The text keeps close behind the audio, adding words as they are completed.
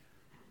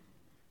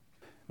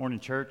Morning,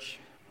 church.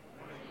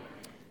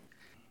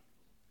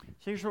 So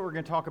here's what we're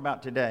going to talk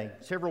about today.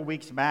 Several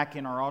weeks back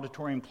in our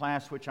auditorium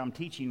class, which I'm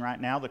teaching right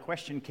now, the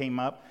question came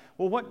up,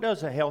 well, what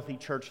does a healthy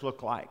church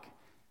look like?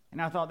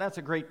 And I thought, that's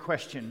a great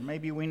question.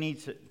 Maybe we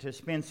need to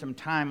spend some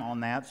time on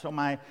that. So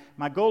my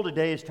goal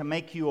today is to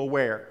make you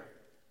aware.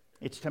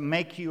 It's to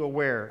make you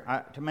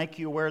aware. To make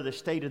you aware of the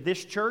state of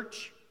this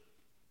church,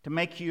 to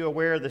make you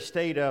aware of the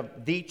state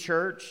of the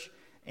church,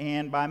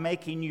 and by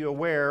making you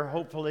aware,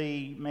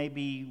 hopefully,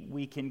 maybe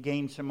we can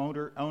gain some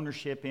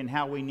ownership in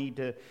how we need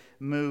to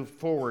move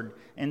forward.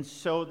 And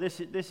so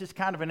this is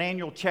kind of an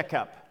annual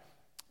checkup.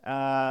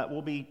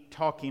 We'll be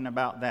talking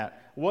about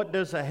that. What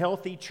does a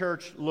healthy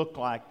church look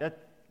like?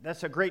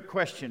 That's a great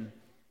question.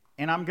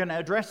 And I'm going to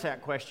address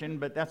that question,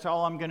 but that's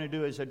all I'm going to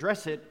do is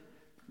address it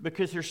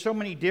because there's so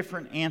many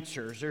different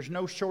answers. There's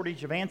no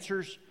shortage of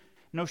answers,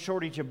 no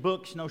shortage of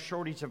books, no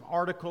shortage of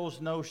articles,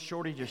 no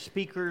shortage of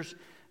speakers,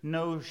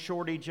 no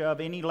shortage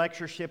of any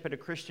lectureship at a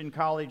Christian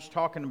college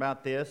talking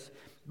about this.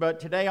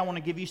 But today I want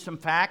to give you some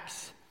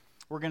facts.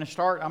 I'm going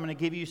to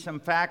give you some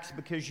facts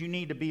because you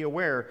need to be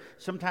aware.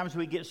 Sometimes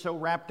we get so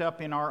wrapped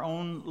up in our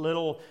own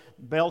little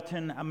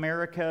Belton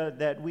America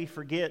that we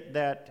forget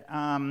that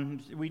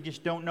we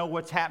just don't know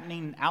what's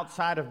happening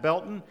outside of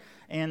Belton.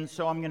 And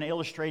so I'm going to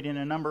illustrate in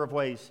a number of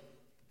ways.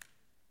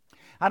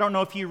 I don't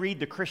know if you read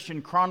the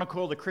Christian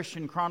Chronicle. The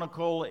Christian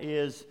Chronicle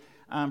is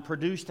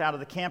produced out of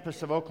the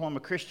campus of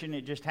Oklahoma Christian.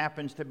 It just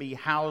happens to be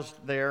housed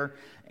there.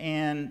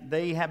 And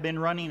they have been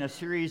running a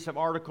series of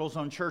articles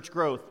on church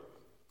growth,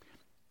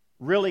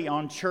 really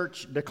on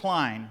church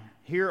decline.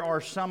 Here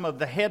are some of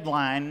the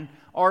headline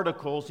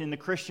articles in the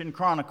Christian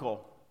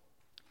Chronicle.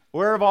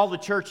 Where have all the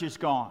churches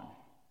gone?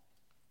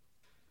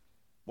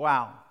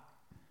 Wow.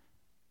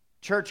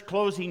 Church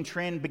closing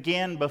trend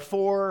began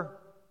before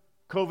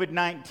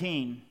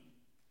COVID-19.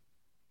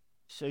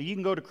 So you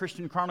can go to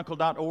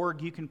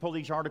ChristianChronicle.org. You can pull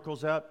these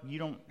articles up. You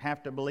don't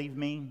have to believe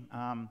me.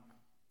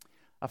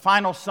 A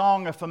final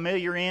song, a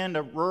familiar end.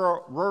 A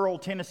rural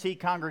Tennessee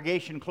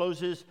congregation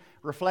closes,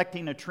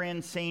 reflecting a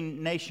trend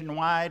seen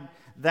nationwide.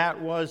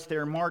 That was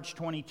their March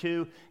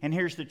 22. And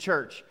here's the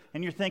church.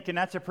 And you're thinking,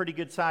 that's a pretty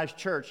good-sized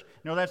church.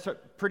 No, that's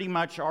pretty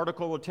much,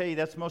 article will tell you,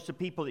 that's most of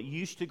the people that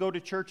used to go to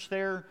church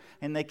there,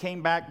 and they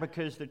came back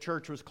because the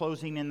church was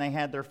closing and they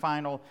had their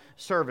final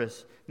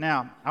service.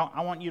 Now,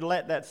 I want you to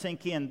let that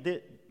sink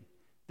in.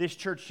 This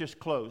church just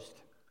closed.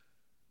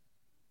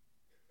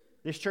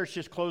 This church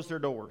just closed their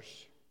doors.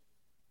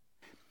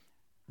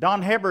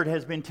 Don Hebbard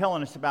has been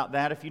telling us about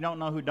that. If you don't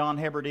know who Don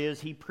Hebbard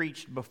is, he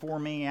preached before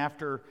me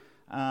after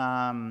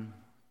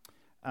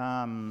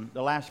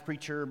the last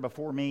preacher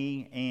before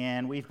me,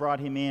 and we've brought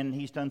him in.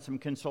 He's done some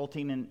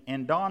consulting,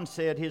 and Don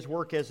said his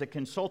work as a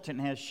consultant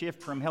has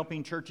shifted from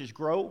helping churches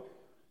grow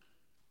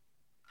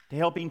to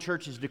helping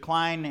churches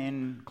decline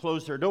and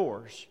close their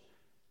doors.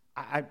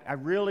 I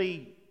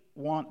really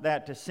want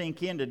that to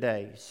sink in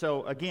today.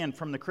 So again,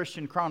 from the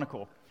Christian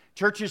Chronicle,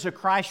 Churches of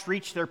Christ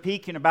reached their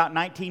peak in about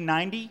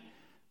 1990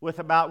 with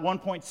about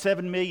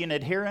 1.7 million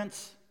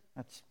adherents.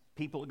 That's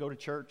people that go to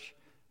church.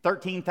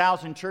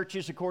 13,000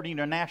 churches, according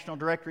to a national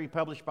directory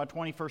published by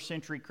 21st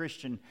Century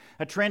Christian.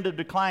 A trend of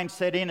decline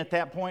set in at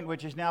that point,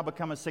 which has now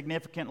become a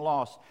significant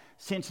loss.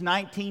 Since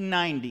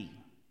 1990,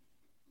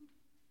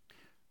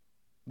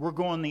 we're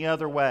going the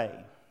other way.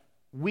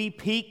 We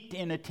peaked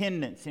in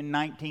attendance in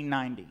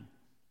 1990.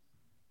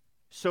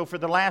 So for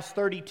the last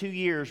 32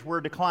 years,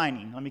 we're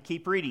declining. Let me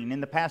keep reading. In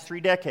the past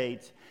 3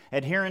 decades,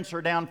 adherents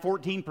are down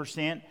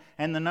 14%,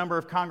 and the number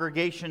of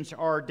congregations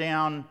are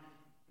down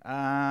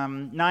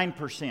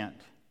 9%.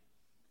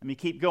 Let me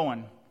keep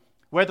going.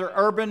 Whether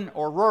urban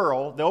or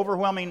rural, the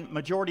overwhelming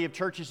majority of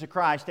churches of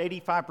Christ,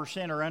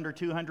 85% are under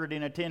 200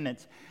 in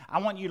attendance. I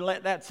want you to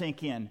let that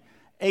sink in.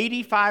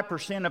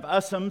 85% of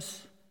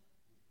USMs,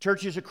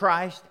 Churches of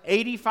Christ,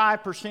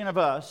 85% of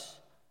us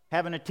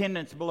have an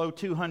attendance below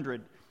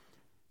 200.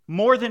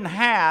 More than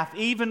half,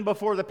 even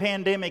before the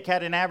pandemic,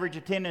 had an average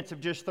attendance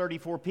of just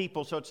 34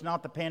 people, so it's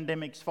not the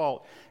pandemic's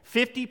fault.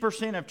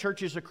 50% of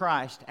Churches of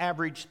Christ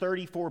average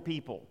 34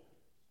 people.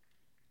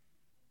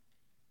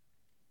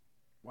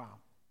 Wow.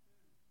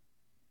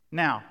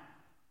 Now,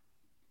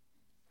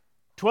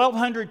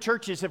 1,200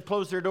 churches have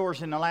closed their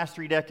doors in the last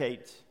 3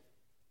 decades.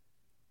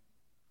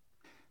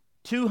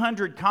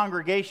 200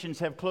 congregations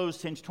have closed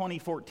since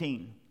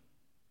 2014.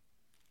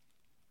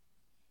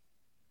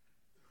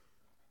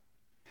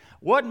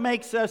 What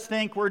makes us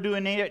think we're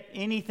doing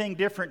anything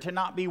different to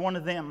not be one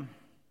of them?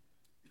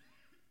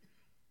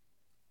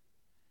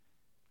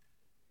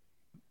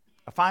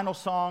 A final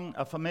song,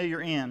 a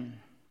familiar end.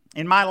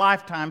 In my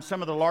lifetime,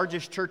 some of the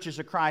largest churches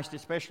of Christ,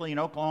 especially in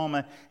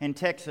Oklahoma and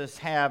Texas,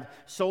 have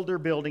sold their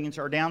buildings,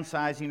 are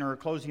downsizing, or are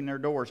closing their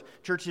doors.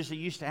 Churches that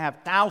used to have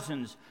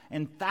thousands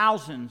and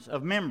thousands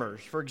of members.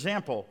 For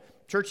example,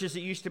 churches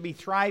that used to be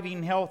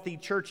thriving, healthy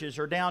churches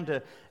are down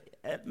to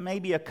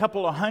maybe a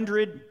couple of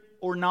hundred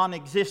or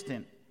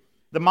non-existent.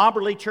 The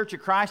Mobberly Church of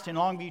Christ in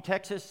Longview,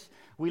 Texas.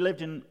 We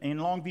lived in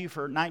Longview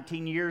for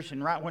 19 years,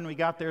 and right when we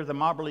got there, the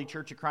Mobberly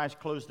Church of Christ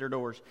closed their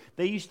doors.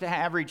 They used to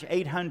average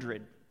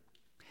 800.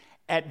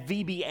 at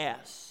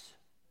VBS.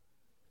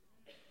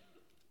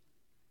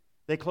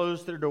 They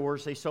closed their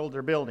doors. They sold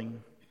their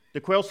building.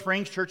 The Quail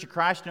Springs Church of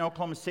Christ in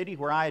Oklahoma City,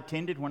 where I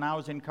attended when I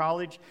was in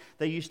college,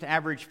 they used to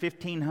average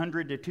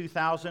 1,500 to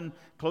 2,000,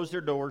 closed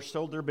their doors,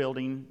 sold their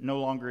building, no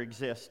longer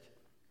exist.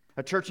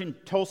 A church in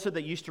Tulsa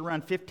that used to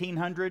run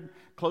 1,500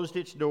 closed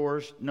its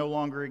doors, no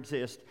longer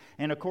exist.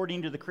 And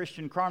according to the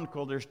Christian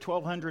Chronicle, there's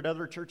 1,200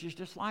 other churches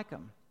just like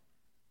them.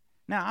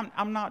 Now,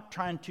 I'm not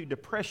trying to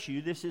depress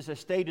you. This is a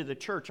state of the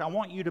church. I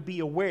want you to be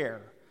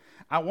aware.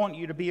 I want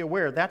you to be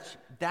aware.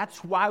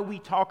 That's why we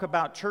talk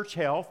about church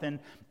health, and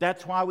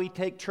that's why we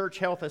take church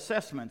health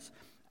assessments.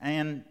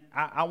 And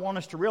I want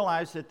us to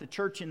realize that the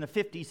church in the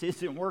 50s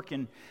isn't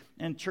working,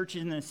 and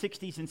churches in the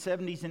 60s and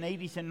 70s and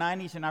 80s and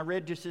 90s, and I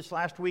read just this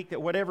last week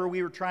that whatever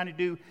we were trying to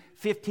do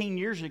 15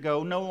 years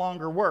ago no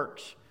longer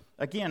works.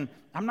 Again,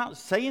 I'm not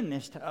saying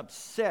this to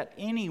upset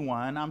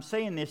anyone. I'm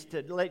saying this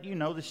to let you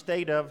know the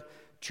state of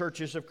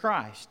churches of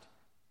Christ.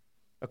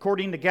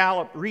 According to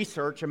Gallup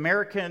research,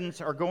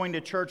 Americans are going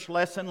to church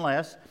less and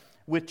less,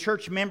 with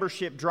church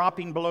membership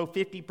dropping below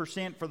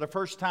 50% for the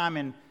first time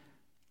in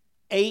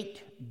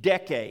 8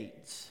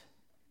 decades.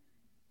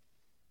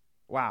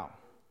 Wow.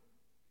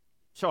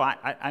 So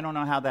I don't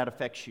know how that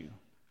affects you.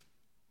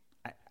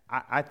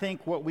 I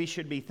think what we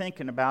should be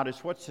thinking about is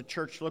what's the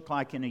church look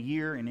like in a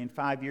year and in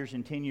 5 years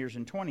and 10 years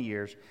and 20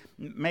 years.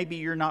 Maybe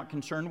you're not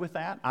concerned with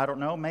that. I don't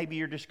know. Maybe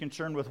you're just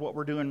concerned with what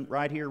we're doing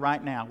right here,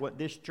 right now, what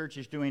this church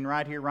is doing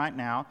right here, right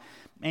now.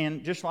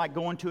 And just like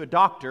going to a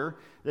doctor,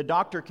 the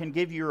doctor can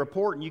give you a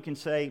report and you can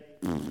say,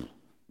 and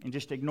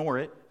just ignore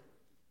it.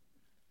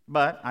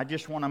 But I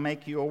just want to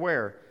make you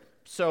aware.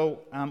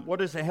 So what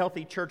does a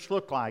healthy church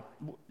look like?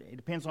 It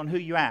depends on who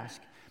you ask.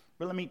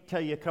 But let me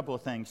tell you a couple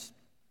of things.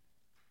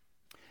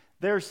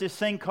 There's this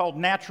thing called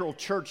natural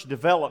church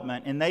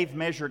development, and they've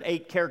measured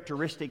 8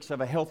 characteristics of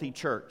a healthy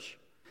church.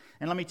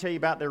 And let me tell you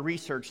about their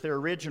research. Their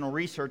original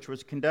research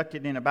was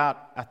conducted in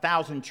about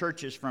 1,000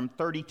 churches from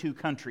 32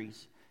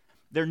 countries.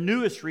 Their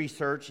newest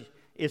research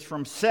is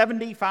from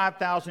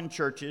 75,000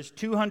 churches,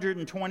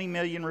 220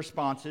 million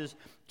responses,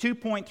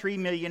 2.3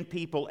 million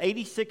people,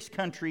 86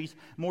 countries,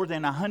 more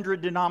than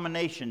 100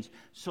 denominations.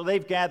 So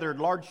they've gathered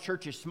large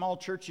churches, small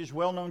churches,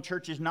 well-known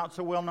churches, not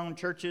so well-known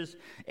churches,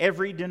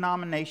 every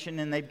denomination,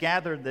 and they've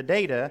gathered the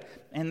data,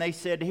 and they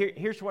said,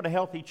 here's what a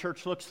healthy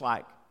church looks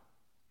like.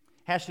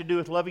 Has to do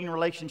with loving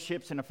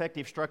relationships and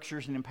effective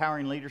structures and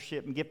empowering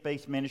leadership and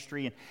gift-based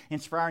ministry and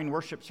inspiring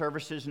worship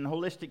services and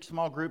holistic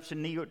small groups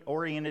and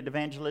need-oriented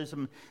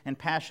evangelism and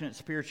passionate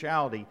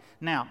spirituality.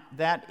 Now,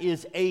 that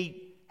is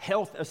a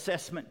health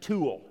assessment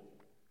tool.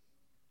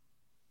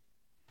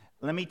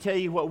 Let me tell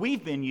you what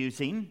we've been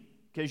using,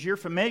 because you're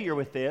familiar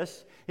with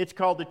this. It's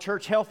called the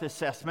Church Health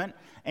Assessment,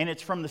 and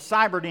it's from the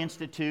Seibert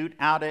Institute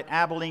out at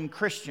Abilene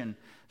Christian.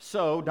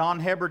 So Don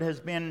Hebert has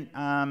been...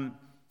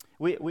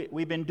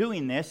 We've been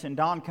doing this, and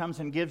Don comes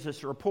and gives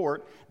us a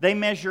report. They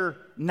measure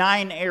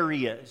 9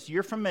 areas.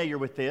 You're familiar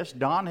with this.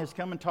 Don has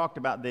come and talked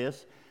about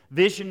this.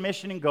 Vision,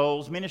 mission, and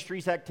goals,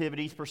 ministries,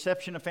 activities,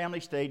 perception of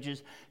family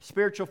stages,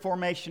 spiritual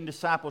formation,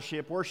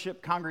 discipleship,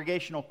 worship,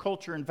 congregational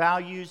culture and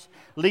values,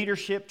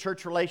 leadership,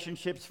 church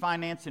relationships,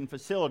 finance, and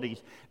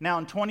facilities. Now,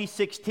 in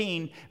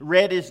 2016,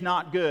 red is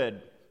not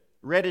good.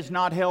 Red is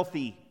not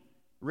healthy.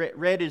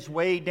 Red is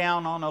way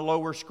down on a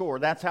lower score.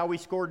 That's how we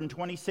scored in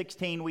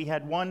 2016. We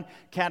had one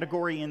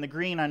category in the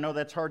green. I know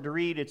that's hard to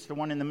read. It's the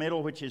one in the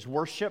middle, which is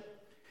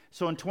worship.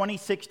 So in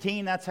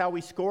 2016, that's how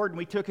we scored, and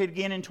we took it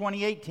again in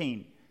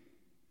 2018.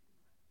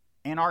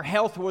 And our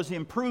health was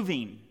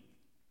improving.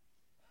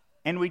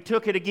 And we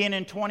took it again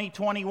in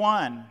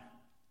 2021,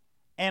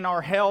 and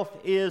our health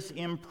is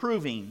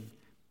improving.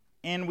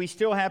 And we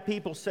still have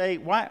people say,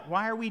 why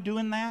are we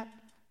doing that?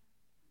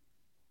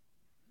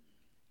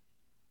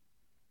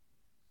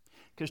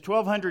 Because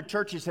 1,200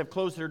 churches have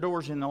closed their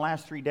doors in the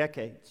last 3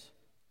 decades.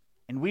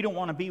 And we don't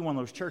want to be one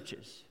of those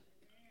churches.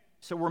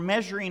 So we're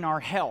measuring our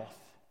health.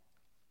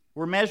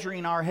 We're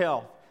measuring our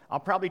health. I'll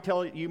probably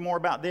tell you more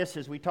about this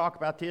as we talk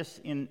about this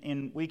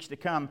in weeks to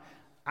come.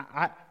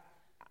 I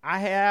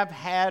have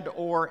had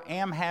or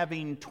am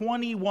having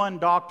 21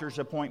 doctor's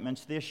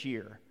appointments this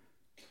year.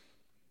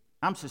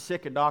 I'm so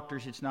sick of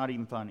doctors, it's not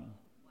even funny.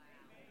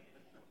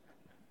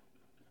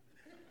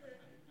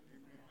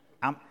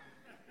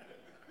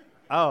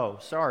 Oh,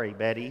 sorry,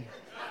 Betty.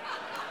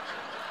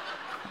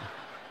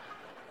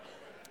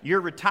 You're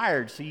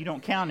retired, so you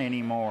don't count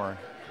anymore.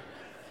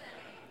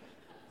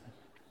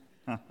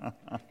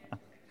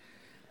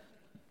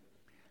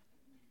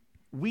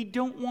 We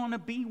don't want to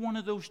be one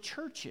of those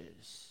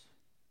churches.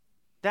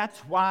 That's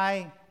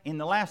why in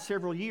the last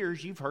several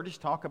years you've heard us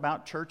talk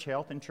about church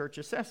health and church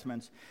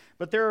assessments.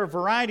 But there are a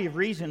variety of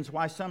reasons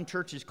why some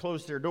churches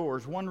close their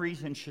doors. One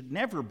reason should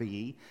never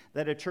be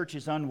that a church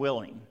is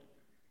unwilling.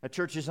 A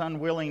church is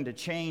unwilling to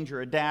change or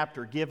adapt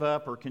or give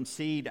up or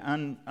concede,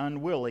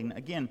 unwilling.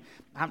 Again,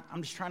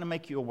 I'm just trying to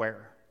make you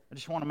aware. I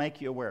just want to make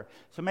you aware.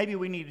 So maybe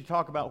we need to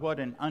talk about what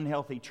an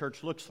unhealthy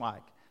church looks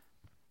like.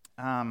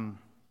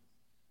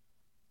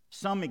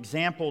 Some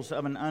examples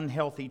of an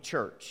unhealthy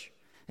church.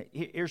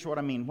 Here's what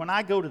I mean. When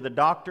I go to the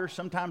doctor,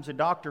 sometimes the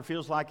doctor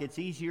feels like it's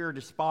easier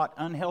to spot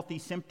unhealthy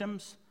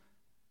symptoms.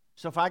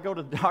 So if I go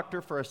to the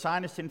doctor for a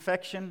sinus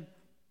infection,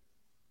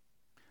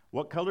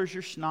 what color's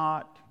your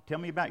snot? Tell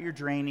me about your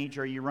drainage.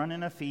 Are you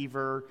running a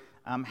fever?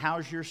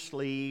 How's your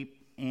sleep?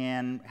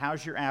 And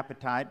how's your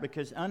appetite?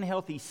 Because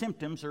unhealthy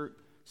symptoms are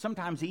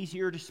sometimes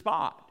easier to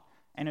spot.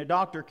 And a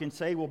doctor can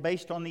say, well,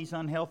 based on these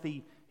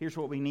unhealthy, here's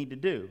what we need to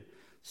do.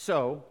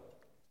 So,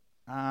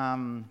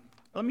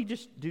 let me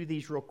just do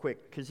these real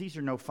quick because these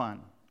are no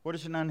fun. What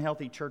does an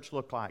unhealthy church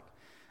look like?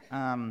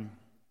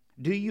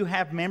 Do you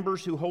have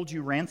members who hold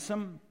you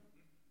ransom?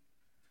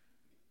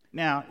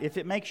 Now, if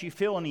it makes you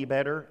feel any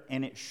better,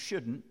 and it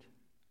shouldn't,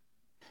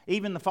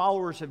 even the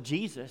followers of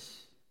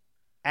Jesus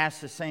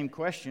asked the same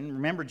question.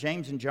 Remember,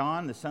 James and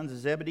John, the sons of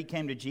Zebedee,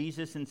 came to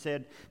Jesus and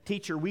said,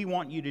 "Teacher, we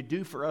want you to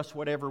do for us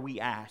whatever we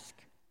ask."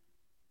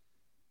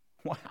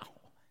 Wow.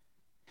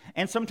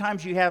 And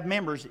sometimes you have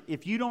members,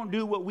 if you don't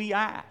do what we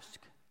ask,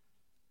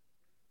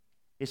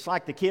 it's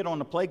like the kid on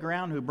the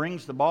playground who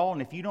brings the ball,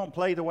 and if you don't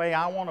play the way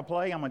I want to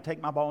play, I'm going to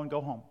take my ball and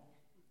go home.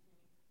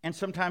 And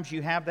sometimes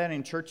you have that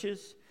in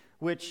churches,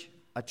 which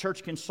a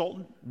church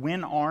consultant,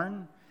 Win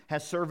Arn,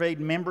 has surveyed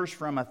members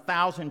from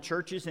 1,000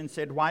 churches and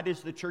said, why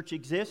does the church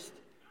exist?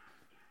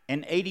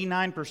 And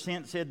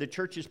 89% said the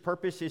church's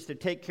purpose is to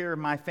take care of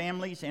my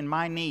families and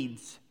my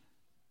needs.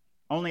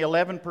 Only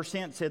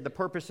 11% said the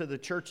purpose of the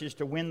church is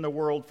to win the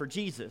world for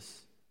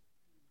Jesus.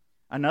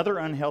 Another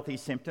unhealthy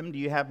symptom, do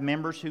you have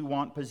members who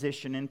want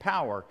position and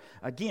power?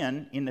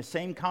 Again, in the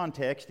same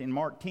context, in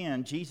Mark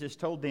 10, Jesus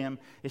told them,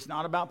 it's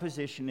not about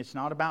position, it's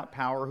not about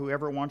power.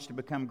 Whoever wants to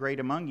become great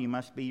among you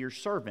must be your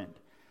servant.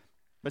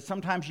 But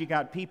sometimes you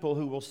got people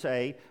who will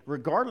say,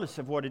 regardless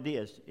of what it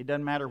is, it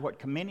doesn't matter what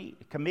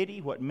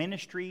committee, what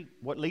ministry,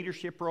 what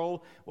leadership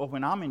role, well,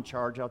 when I'm in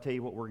charge, I'll tell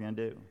you what we're going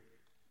to do.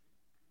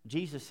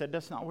 Jesus said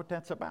that's not what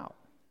that's about.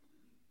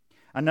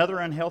 Another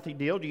unhealthy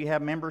deal, do you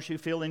have members who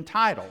feel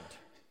entitled?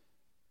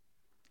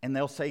 And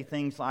they'll say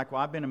things like,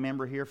 well, I've been a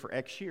member here for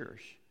X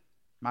years.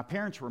 My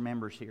parents were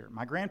members here.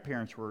 My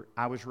grandparents were.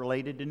 I was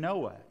related to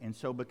Noah. And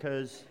so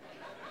because...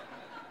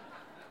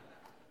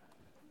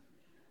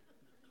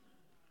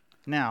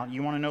 Now,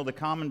 you want to know the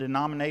common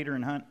denominator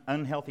in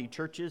unhealthy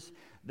churches?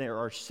 There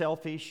are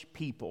selfish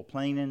people,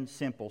 plain and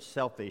simple,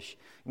 selfish.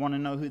 You want to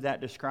know who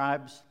that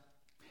describes?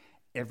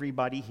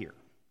 Everybody here.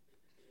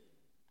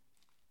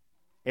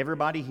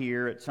 Everybody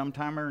here at some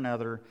time or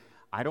another,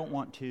 I don't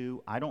want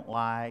to, I don't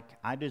like,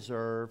 I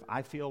deserve,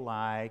 I feel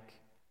like.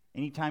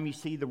 Anytime you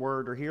see the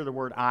word or hear the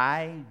word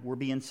I, we're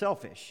being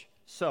selfish.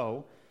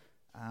 So,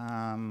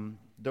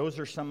 those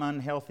are some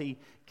unhealthy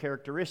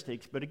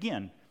characteristics. But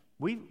again,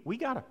 we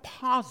got a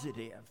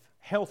positive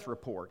health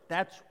report.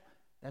 That's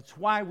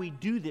why we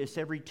do this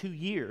every 2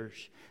 years.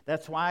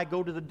 That's why I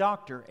go to the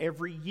doctor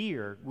every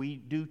year. We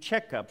do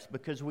checkups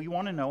because we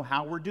want to know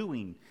how we're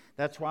doing.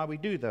 That's why we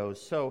do those.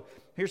 So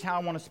here's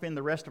how I want to spend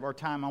the rest of our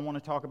time. I want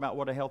to talk about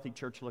what a healthy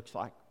church looks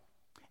like.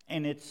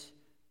 And it's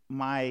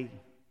my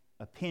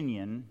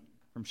opinion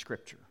from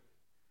Scripture.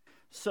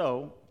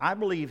 So I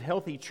believe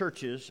healthy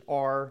churches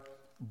are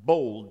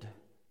bold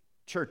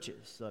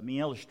churches. Let me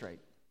illustrate.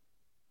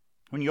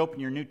 When you open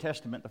your New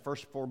Testament, the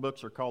first 4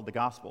 books are called the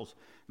Gospels: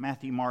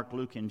 Matthew, Mark,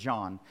 Luke, and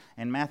John.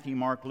 And Matthew,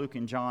 Mark, Luke,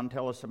 and John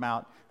tell us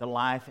about the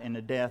life and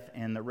the death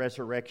and the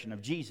resurrection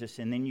of Jesus.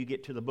 And then you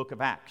get to the book of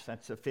Acts.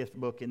 That's the 5th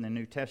book in the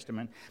New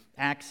Testament.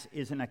 Acts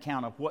is an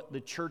account of what the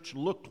church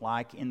looked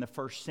like in the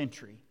first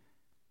century.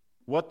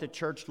 What the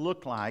church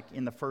looked like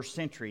in the first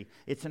century.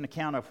 It's an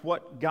account of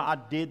what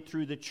God did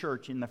through the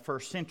church in the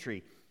first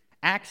century.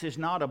 Acts is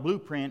not a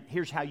blueprint.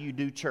 Here's how you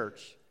do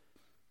church.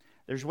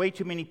 There's way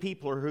too many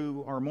people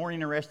who are more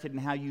interested in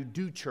how you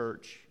do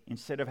church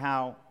instead of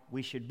how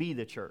we should be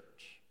the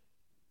church.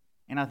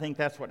 And I think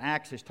that's what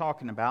Acts is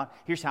talking about.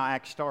 Here's how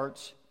Acts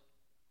starts.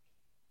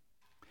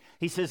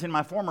 He says, in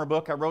my former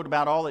book, I wrote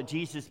about all that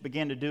Jesus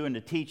began to do and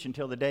to teach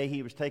until the day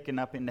he was taken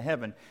up into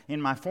heaven. In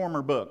my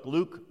former book,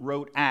 Luke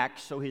wrote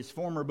Acts, so his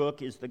former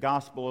book is the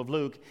Gospel of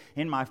Luke.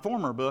 In my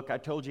former book, I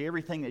told you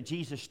everything that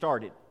Jesus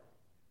started.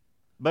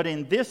 But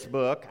in this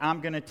book, I'm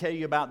going to tell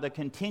you about the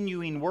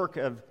continuing work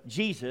of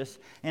Jesus,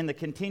 and the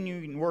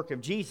continuing work of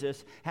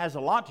Jesus has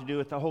a lot to do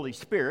with the Holy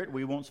Spirit.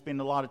 We won't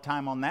spend a lot of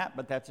time on that,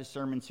 but that's a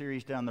sermon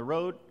series down the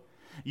road.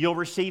 You'll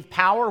receive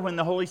power when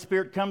the Holy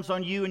Spirit comes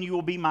on you, and you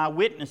will be my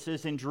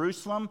witnesses in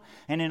Jerusalem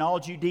and in all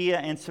Judea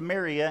and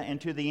Samaria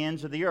and to the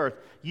ends of the earth.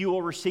 You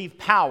will receive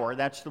power.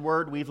 That's the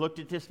word. We've looked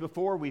at this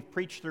before. We've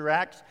preached through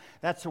Acts.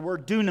 That's the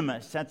word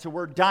dunamis. That's the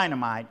word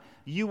dynamite.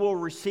 You will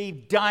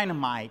receive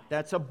dynamite.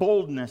 That's a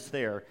boldness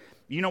there.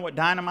 You know what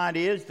dynamite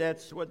is?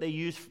 That's what they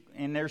use,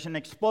 and there's an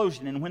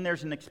explosion. And when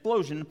there's an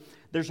explosion,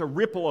 there's a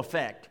ripple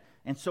effect.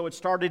 And so it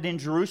started in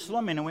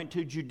Jerusalem, and it went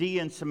to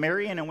Judea and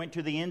Samaria, and it went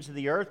to the ends of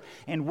the earth.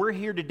 And we're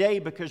here today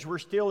because we're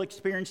still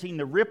experiencing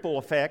the ripple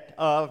effect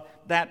of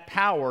that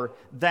power,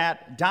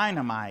 that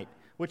dynamite,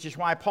 which is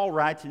why Paul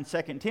writes in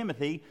 2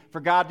 Timothy,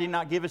 for God did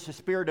not give us a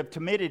spirit of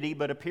timidity,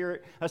 but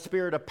a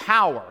spirit of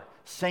power.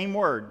 Same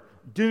word,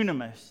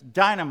 dunamis,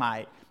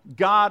 dynamite.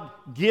 God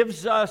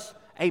gives us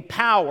a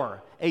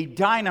power, a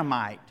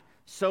dynamite,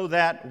 so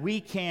that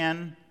we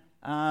can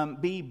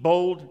be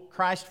bold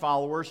Christ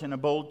followers in a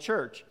bold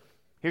church.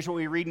 Here's what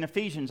we read in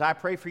Ephesians. I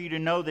pray for you to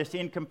know this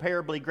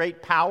incomparably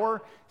great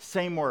power,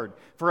 same word.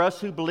 For us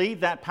who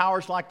believe, that power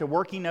is like the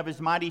working of His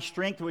mighty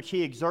strength, which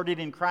He exerted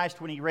in Christ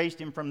when He raised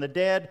Him from the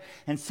dead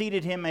and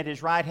seated Him at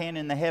His right hand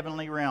in the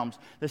heavenly realms.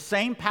 The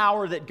same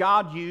power that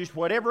God used,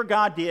 whatever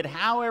God did,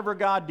 however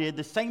God did,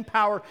 the same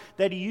power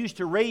that He used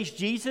to raise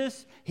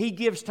Jesus, He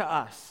gives to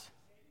us.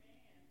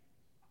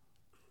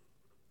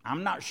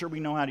 I'm not sure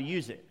we know how to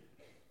use it.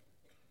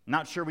 I'm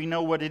not sure we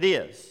know what it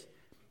is.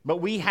 But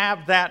we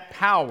have that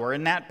power,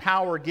 and that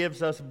power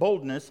gives us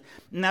boldness,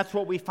 and that's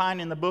what we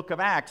find in the book of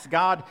Acts.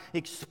 God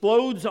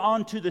explodes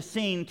onto the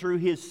scene through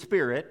His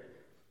Spirit,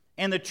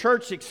 and the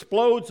church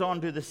explodes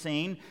onto the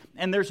scene,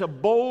 and there's a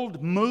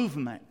bold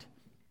movement.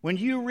 When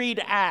you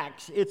read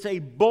Acts, it's a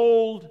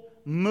bold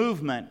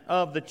movement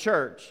of the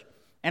church.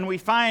 And we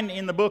find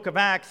in the book of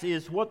Acts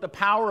is what the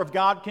power of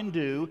God can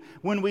do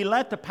when we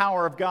let the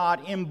power of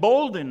God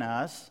embolden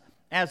us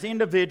as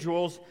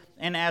individuals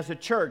and as a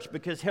church,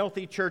 because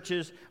healthy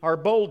churches are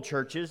bold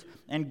churches,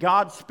 and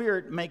God's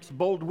Spirit makes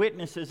bold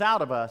witnesses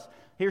out of us.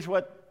 Here's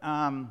what,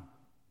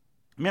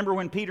 remember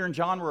when Peter and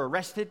John were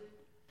arrested?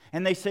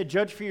 And they said,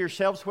 judge for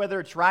yourselves whether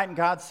it's right in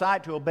God's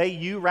sight to obey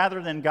you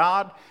rather than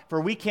God,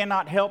 for we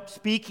cannot help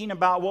speaking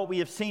about what we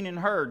have seen and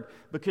heard,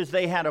 because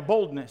they had a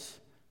boldness.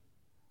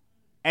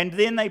 And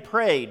then they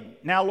prayed,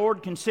 now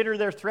Lord, consider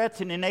their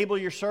threats and enable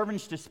your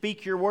servants to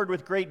speak your word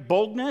with great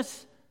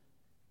boldness.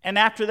 And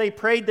after they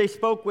prayed, they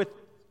spoke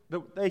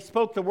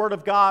the word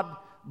of God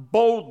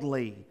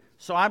boldly.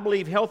 So I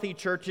believe healthy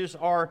churches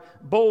are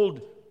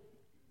bold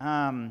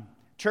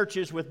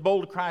churches with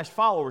bold Christ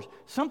followers.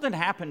 Something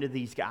happened to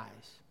these guys.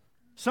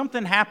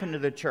 Something happened to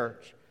the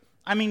church.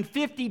 I mean,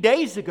 50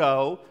 days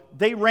ago,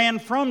 they ran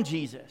from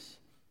Jesus.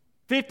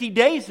 50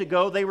 days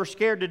ago, they were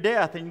scared to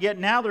death, and yet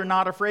now they're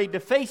not afraid to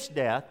face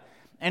death.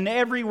 And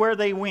everywhere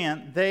they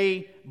went,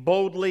 they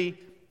boldly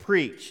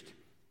preached.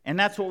 And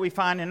that's what we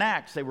find in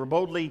Acts. They were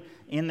boldly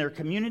in their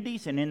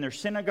communities and in their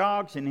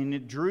synagogues and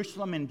in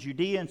Jerusalem and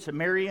Judea and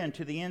Samaria and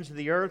to the ends of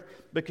the earth,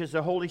 because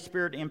the Holy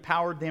Spirit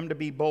empowered them to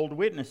be bold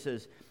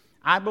witnesses.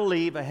 I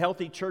believe a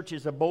healthy church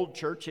is a bold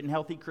church, and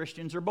healthy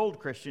Christians are bold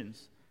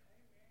Christians.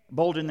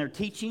 Bold in their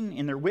teaching,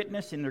 in their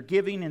witness, in their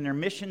giving, in their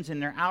missions, in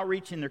their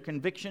outreach, in their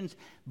convictions.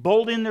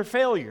 Bold in their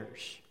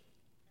failures.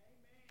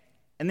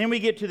 And then we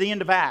get to the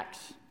end of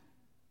Acts.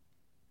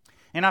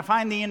 And I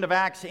find the end of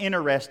Acts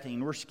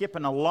interesting. We're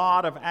skipping a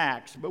lot of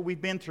Acts, but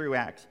we've been through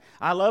Acts.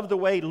 I love the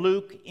way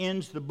Luke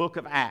ends the book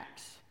of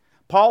Acts.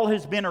 Paul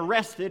has been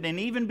arrested, and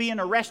even being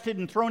arrested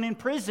and thrown in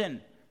prison,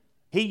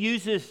 he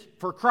uses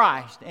for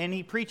Christ, and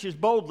he preaches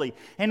boldly.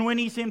 And when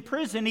he's in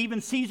prison,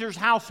 even Caesar's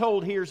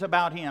household hears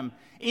about him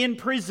in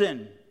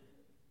prison.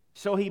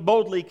 So he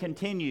boldly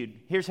continued.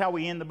 Here's how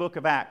we end the book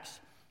of Acts.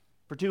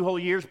 For 2 whole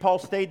years, Paul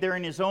stayed there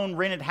in his own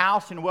rented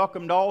house and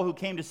welcomed all who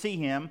came to see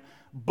him,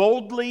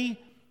 boldly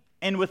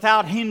and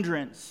without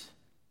hindrance.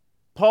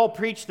 Paul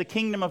preached the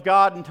kingdom of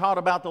God and taught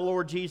about the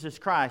Lord Jesus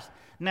Christ.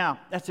 Now,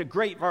 that's a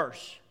great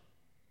verse.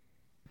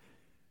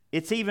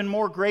 It's even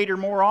more greater,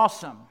 more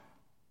awesome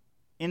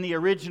in the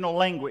original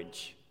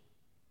language.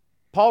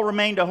 Paul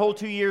remained a whole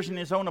 2 years in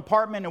his own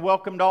apartment and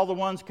welcomed all the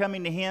ones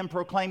coming to him,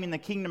 proclaiming the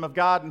kingdom of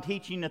God and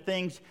teaching the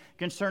things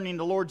concerning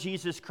the Lord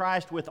Jesus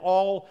Christ with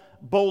all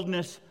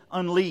boldness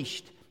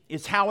unleashed.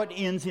 Is how it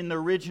ends in the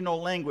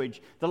original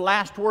language. The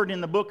last word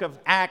in the book of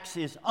Acts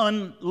is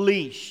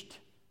unleashed.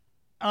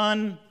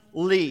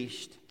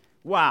 Unleashed.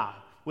 Wow.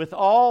 With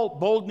all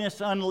boldness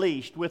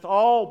unleashed, with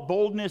all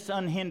boldness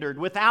unhindered,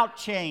 without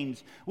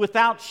chains,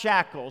 without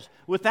shackles,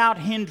 without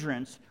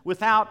hindrance,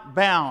 without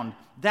bound.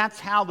 That's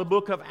how the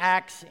book of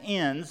Acts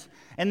ends.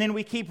 And then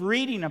we keep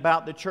reading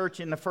about the church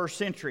in the first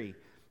century,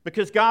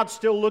 because God's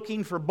still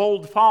looking for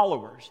bold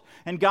followers,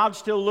 and God's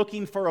still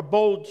looking for a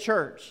bold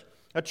church.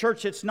 A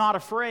church that's not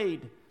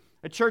afraid.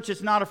 A church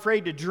that's not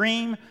afraid to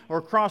dream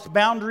or cross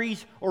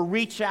boundaries or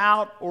reach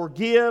out or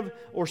give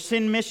or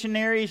send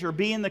missionaries or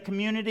be in the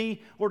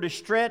community or to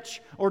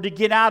stretch or to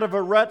get out of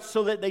a rut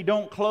so that they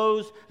don't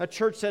close. A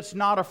church that's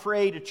not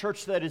afraid. A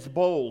church that is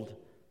bold.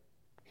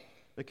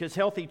 Because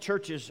healthy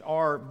churches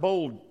are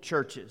bold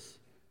churches.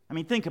 I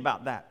mean, think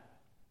about that.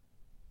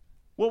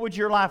 What would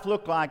your life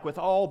look like with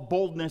all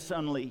boldness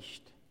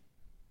unleashed?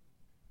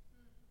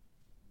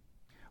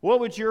 What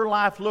would your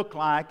life look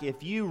like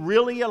if you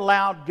really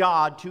allowed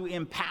God to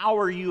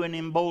empower you and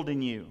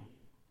embolden you?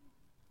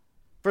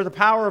 For the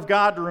power of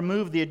God to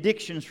remove the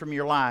addictions from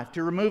your life,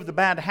 to remove the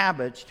bad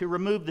habits, to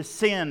remove the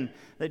sin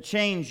that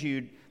chains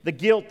you, the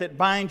guilt that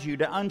binds you,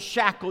 to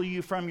unshackle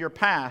you from your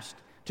past,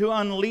 to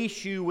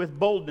unleash you with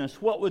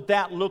boldness. What would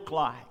that look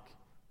like?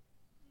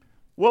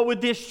 What would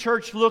this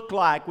church look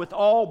like with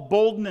all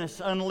boldness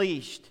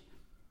unleashed?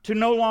 To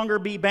no longer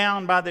be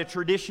bound by the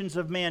traditions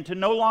of men, to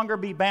no longer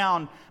be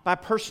bound by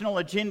personal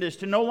agendas,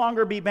 to no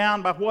longer be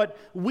bound by what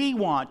we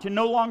want, to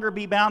no longer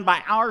be bound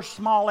by our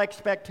small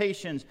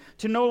expectations,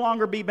 to no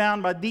longer be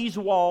bound by these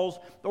walls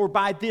or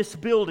by this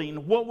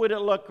building. What would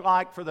it look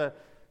like for the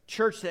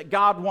church that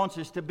God wants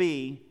us to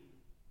be,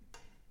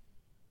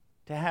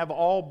 to have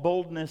all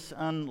boldness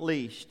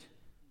unleashed.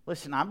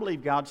 Listen, I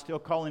believe God's still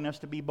calling us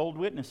to be bold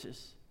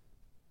witnesses.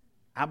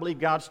 I believe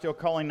God's still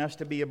calling us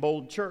to be a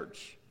bold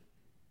church.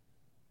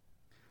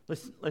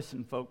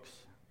 Listen, folks.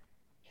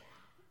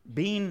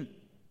 Being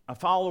a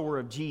follower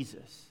of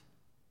Jesus,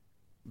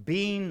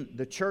 being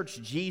the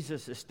church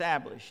Jesus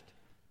established,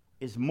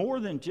 is more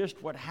than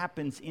just what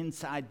happens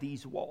inside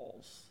these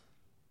walls.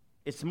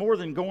 It's more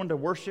than going to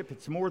worship.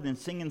 It's more than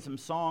singing some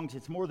songs.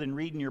 It's more than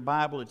reading your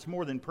Bible. It's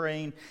more than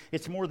praying.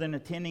 It's more than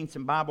attending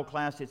some Bible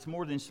class. It's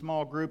more than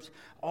small groups.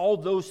 All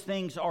those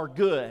things are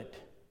good.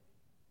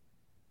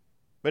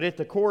 But at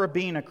the core of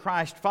being a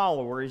Christ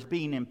follower is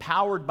being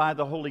empowered by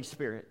the Holy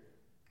Spirit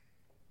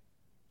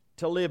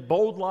to live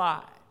bold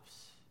lives,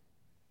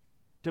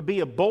 to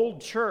be a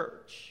bold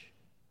church.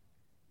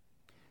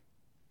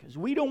 Because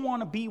we don't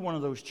want to be one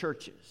of those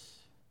churches.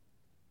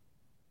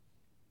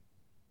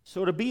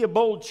 So to be a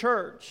bold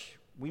church,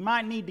 we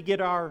might need to get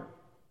our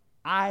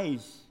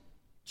eyes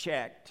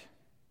checked.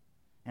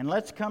 And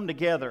let's come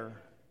together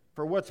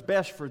for what's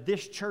best for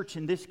this church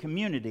and this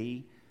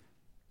community.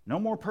 No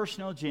more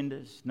personal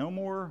agendas. No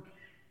more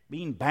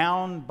being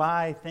bound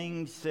by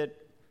things that...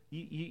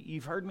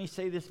 You've heard me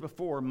say this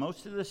before.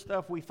 Most of the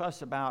stuff we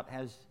fuss about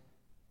has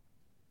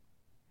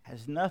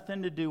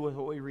nothing to do with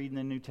what we read in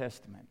the New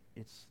Testament.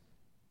 It's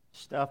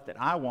stuff that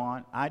I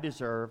want, I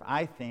deserve,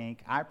 I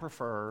think, I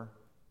prefer.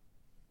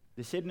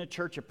 This isn't a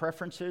church of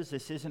preferences.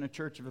 This isn't a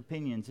church of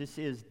opinions. This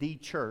is the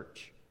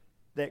church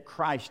that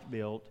Christ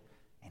built,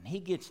 and He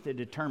gets to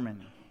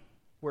determine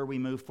where we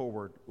move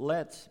forward.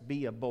 Let's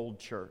be a bold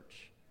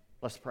church.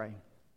 Let's pray.